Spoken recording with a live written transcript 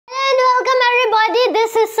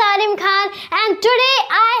is Salim Khan, and today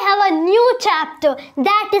I have a new chapter,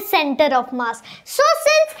 that is center of mass. So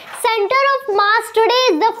since center of mass, today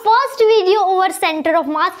is the first video over center of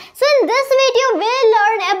mass. So in this video we'll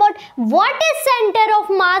learn about what is center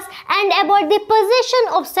of mass and about the position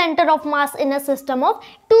of center of mass in a system of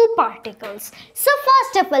two particles. So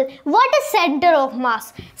first of all, what is center of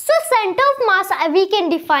mass? So center of mass we can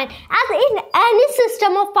define as in any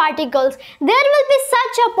system of particles there will be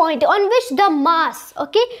such a point on which the mass,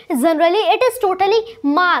 okay, generally it is totally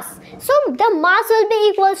mass. So the mass will be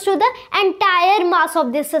equals to the entire mass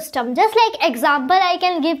of this system. Just like example I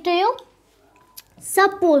can give to you.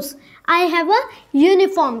 Suppose I have a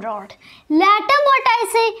uniform rod. Later what I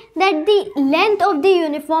say that the length of the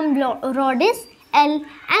uniform rod is L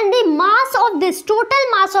and the mass of this, total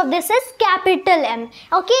mass of this is capital M.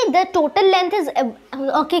 Okay, the total length is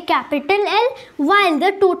capital L while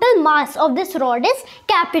the total mass of this rod is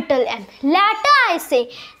capital M. Later I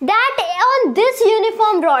say that on this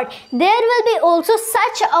uniform rod there will be also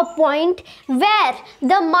such a point where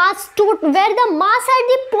the mass at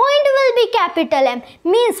the point will be capital M.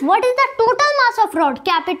 Means what is the total mass of rod?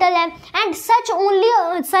 Capital M, and such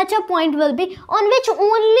a point will be on which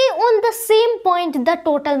only on the same point the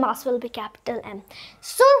total mass will be capital M.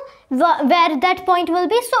 So where that point will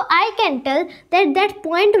be, so I can tell that that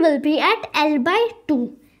point will be at L by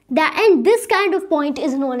 2. And this kind of point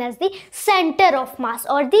is known as the center of mass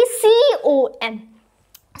or the COM.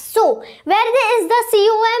 So where is the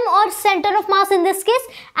COM or center of mass in this case?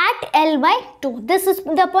 At L by 2. This is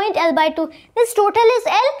the point L by 2. This total is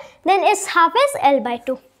L, then its half is L by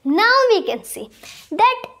 2. Now we can see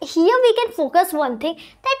that here we can focus one thing,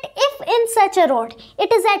 that if in such a rod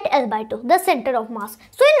it is at L by 2, the center of mass.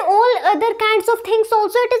 So in all other kinds of things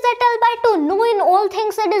also it is at L by 2. No, in all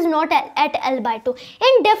things it is not at L by 2.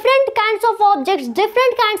 In different kinds of objects,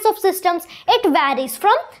 different kinds of systems, it varies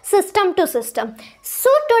from system to system. So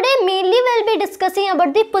today mainly we will be discussing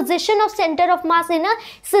about the position of center of mass in a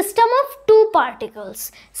system of two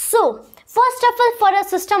particles. So first of all, for a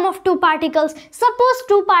system of two particles, suppose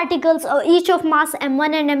two particles each of mass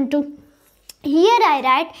m1 and m2. Here I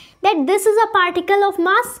write that this is a particle of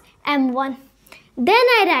mass m1. Then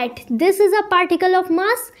I write this is a particle of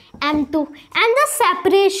mass m2, and the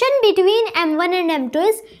separation between m1 and m2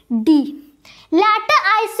 is d. Later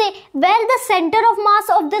I say where the center of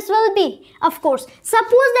mass of this will be. Of course, suppose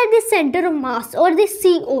that the center of mass or the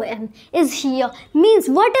COM is here. Means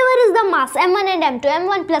whatever is the mass m1 and m2,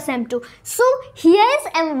 m1 plus m2. So here is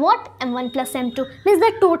m1 plus m2 means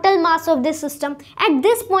the total mass of this system. At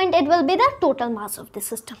this point it will be the total mass of the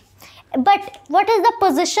system. But what is the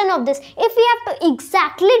position of this? If we have to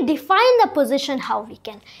exactly define the position, how we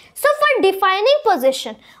can? So for defining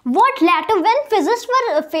position, what later when physicists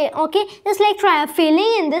were just like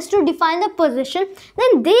failing in this to define the position,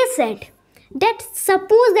 then they said that suppose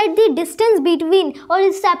that the distance between or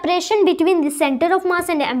the separation between the center of mass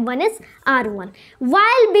and m1 is r1,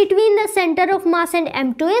 while between the center of mass and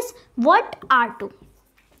m2 is what? r2.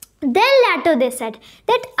 Then later they said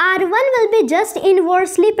that R1 will be just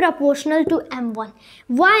inversely proportional to M1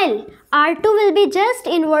 while R2 will be just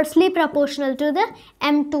inversely proportional to the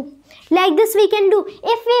M2. Like this we can do.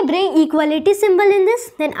 If we bring equality symbol in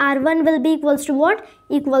this, then R1 will be equals to what?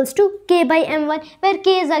 Equals to K by M1, where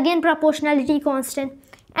K is again proportionality constant,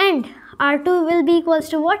 and R2 will be equals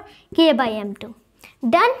to what? K by M2.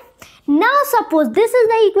 Done. Now suppose this is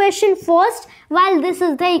the equation first while this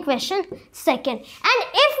is the equation second, and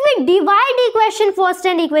if we divide equation first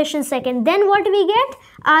and equation second, then what we get?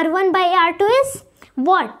 R1 by R2 is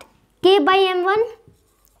what? K by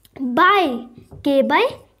M1 by K by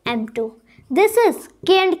M2. This is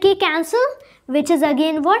K and K cancel, which is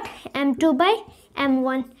again what? M2 by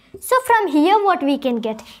M1. So from here what we can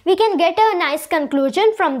get? We can get a nice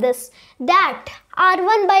conclusion from this, that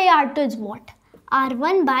R1 by R2 is what?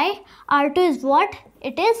 R1 by R2 is what?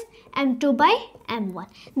 It is M2 by M1.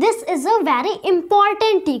 This is a very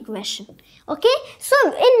important equation. Okay, so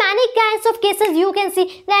in many kinds of cases you can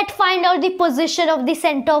see that find out the position of the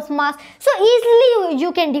center of mass. So easily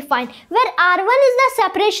you can define where R1 is the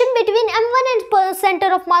separation between M1 and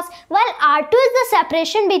center of mass, while R2 is the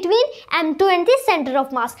separation between M2 and the center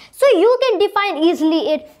of mass. So you can define easily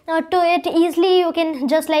it. You can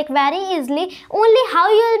just like very easily. Only how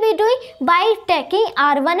you will be doing? By taking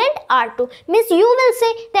R1 and R2. Means you will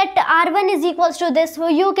say that R1 is equals to this. So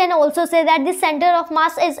you can also say that the center of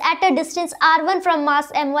mass is at a distance R1 from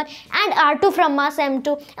mass M1 and R2 from mass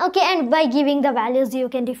M2. Okay, and by giving the values you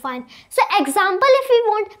can define. So example if we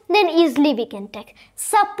want, then easily we can take.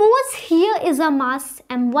 Suppose here is a mass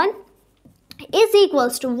M1 is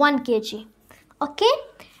equals to 1 kg. Okay,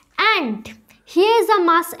 and here is a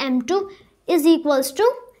mass m2 is equals to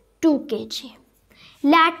 2 kg.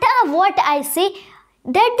 Later what I say,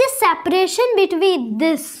 that the separation between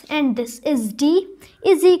this and this is d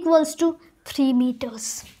is equals to 3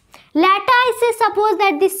 meters. Later I say, suppose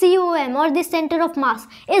that the COM or the center of mass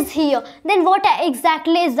is here, then what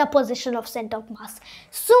exactly is the position of center of mass?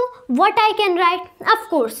 So what I can write, of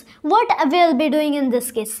course, what we'll be doing in this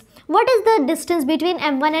case, what is the distance between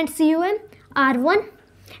m1 and COM? R1,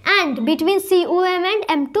 and between COM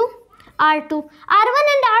and m2? R2. R1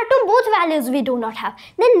 and R2 both values we do not have,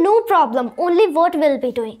 then no problem, only what we'll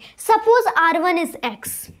be doing. Suppose R1 is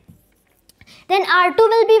x, then R2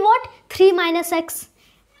 will be what? 3 minus x.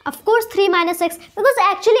 Of course 3 minus x, because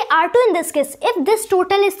actually R2 in this case, if this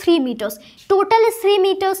total is 3 meters,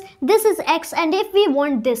 this is x, and if we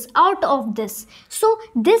want this out of this, so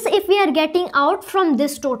this if we are getting out from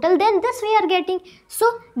this total, then this we are getting, so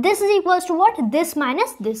this is equals to what? This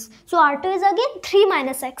minus this, so R2 is again 3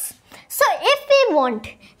 minus x. So if we want,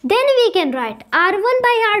 then we can write R1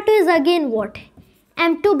 by R2 is again what?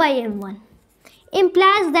 M2 by M1,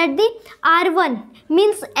 implies that the R1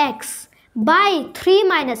 means x by 3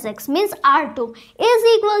 minus x means R2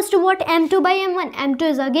 is equals to what? M2 by M1. M2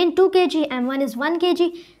 is again 2 kg, M1 is 1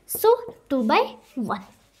 kg, so 2 by 1.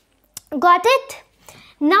 Got it?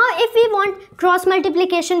 Now if we want cross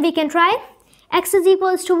multiplication, we can try. X is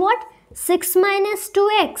equals to what? 6 minus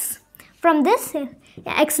 2x. From this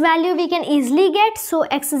x value we can easily get, so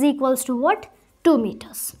x is equals to what? 2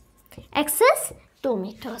 meters. X is 2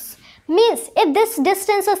 meters. Means if this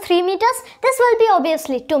distance is 3 meters, this will be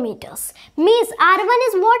obviously 2 meters. Means R1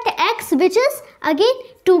 is what? X, which is again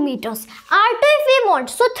 2 meters. R2 if we want,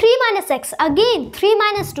 so 3 minus x, again 3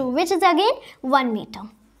 minus 2, which is again 1 meter.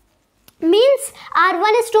 Means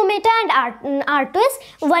R1 is 2 meter and R2 is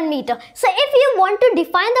 1 meter. So if you want to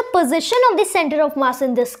define the position of the center of mass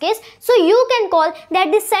in this case, so you can call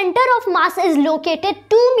that the center of mass is located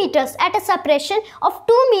 2 meters at a separation of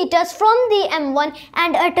 2 meters from the M1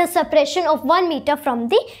 and at a separation of 1 meter from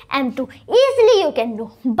the M2. Easily you can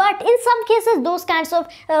do. But in some cases those kinds of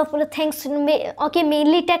things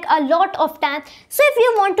mainly take a lot of time. So if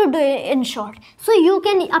you want to do it in short, so you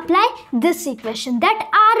can apply this equation,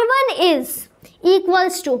 that R1 is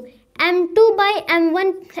equals to m2 by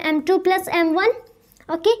m1, m2 plus m1,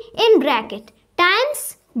 okay, in bracket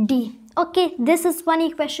times d. Okay, this is one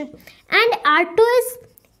equation, and R2 is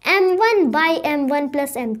m1 by m1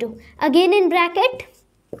 plus m2, again in bracket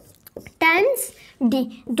times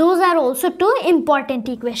d. Those are also two important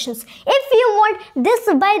equations. If you want this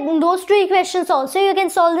by those two equations also, you can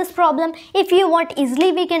solve this problem. If you want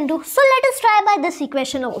easily, we can do. So let us try by this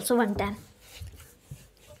equation also one time.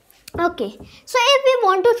 Okay, so if we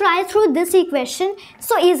want to try through this equation,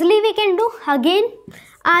 so easily we can do. Again,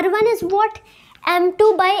 R1 is what?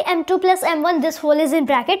 M2 by M2 plus M1, this whole is in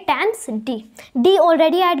bracket times D. D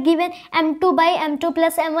already I had given, M2 by M2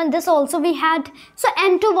 plus M1, this also we had. So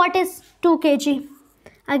M2 what is? 2 kg.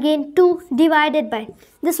 Again 2 divided by,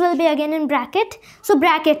 this will be again in bracket. So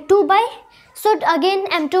bracket 2 by, so again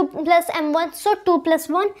M2 plus M1, so 2 plus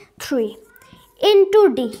 1, 3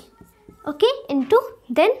 into D. Okay, into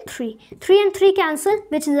then 3 and 3 cancel,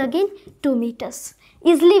 which is again 2 meters.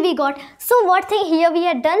 Easily we got. So what thing here we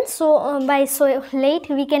had done, so by so late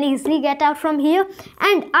we can easily get out from here.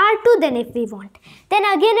 And R2 then if we want, then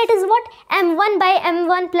again it is what? M1 by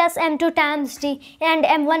M1 plus M2 times D, and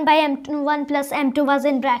M1 by M1 plus M2 was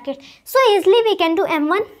in bracket. So easily we can do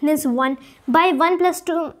M1 is 1 by 1 plus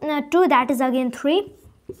 2, that is again 3.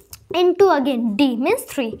 Into again D means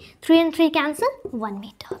 3 and 3 cancel, 1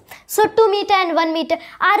 meter. So 2 meter and 1 meter.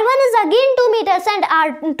 R1 is again 2 meters and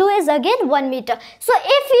R2 is again 1 meter. So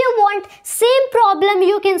if you want same problem,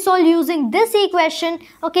 you can solve using this equation.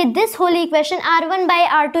 Okay, this whole equation, R1 by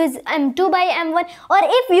R2 is M2 by M1. Or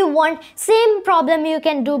if you want same problem, you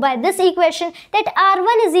can do by this equation, that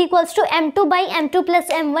R1 is equals to M2 by M2 plus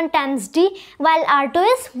M1 times D, while R2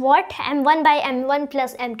 is what? M1 by M1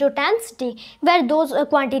 plus M2 times D, where those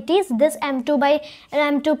quantities, this M2 by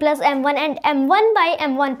M2 plus M1 and M1 by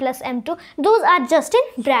M1 plus M2, those are just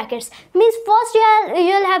in brackets. Means first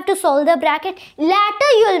you'll have to solve the bracket,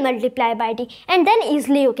 later you will multiply by D, and then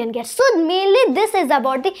easily you can get. So mainly this is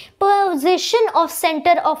about the position of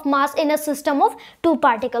center of mass in a system of two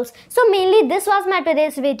particles. So mainly this was my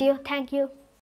today's video. Thank you.